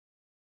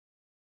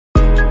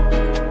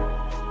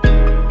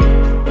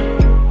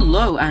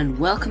Hello and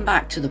welcome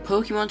back to the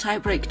Pokemon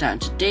type breakdown.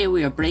 Today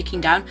we are breaking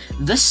down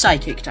the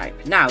Psychic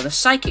type. Now, the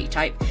Psychic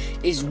type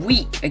is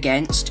weak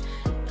against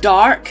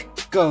Dark,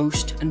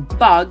 Ghost, and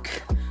Bug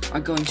are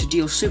going to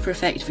deal super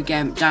effective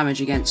damage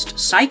against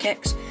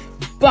Psychics,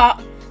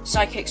 but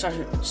Psychics are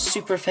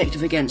super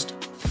effective against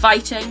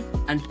Fighting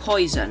and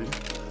Poison.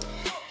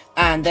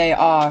 And they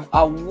are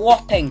a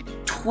whopping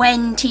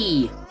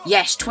 20,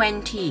 yes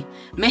 20,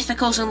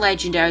 Mythicals and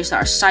Legendaries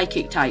that are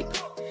Psychic type.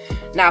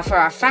 Now for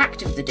our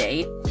fact of the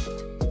day,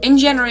 in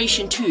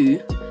Generation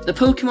 2, the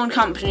Pokemon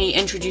Company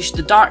introduced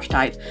the Dark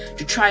type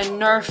to try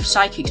and nerf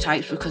Psychic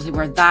types because they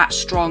were that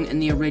strong in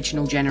the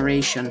original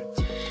generation.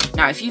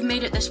 Now if you've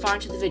made it this far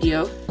into the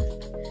video,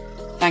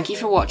 thank you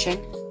for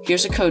watching.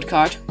 Here's a code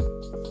card.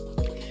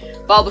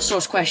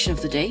 Bulbasaur's question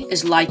of the day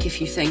is like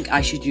if you think I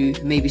should do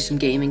maybe some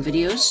gaming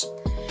videos.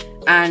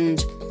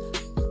 And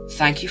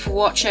thank you for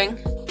watching.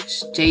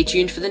 Stay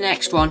tuned for the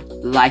next one.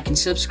 Like and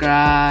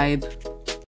subscribe.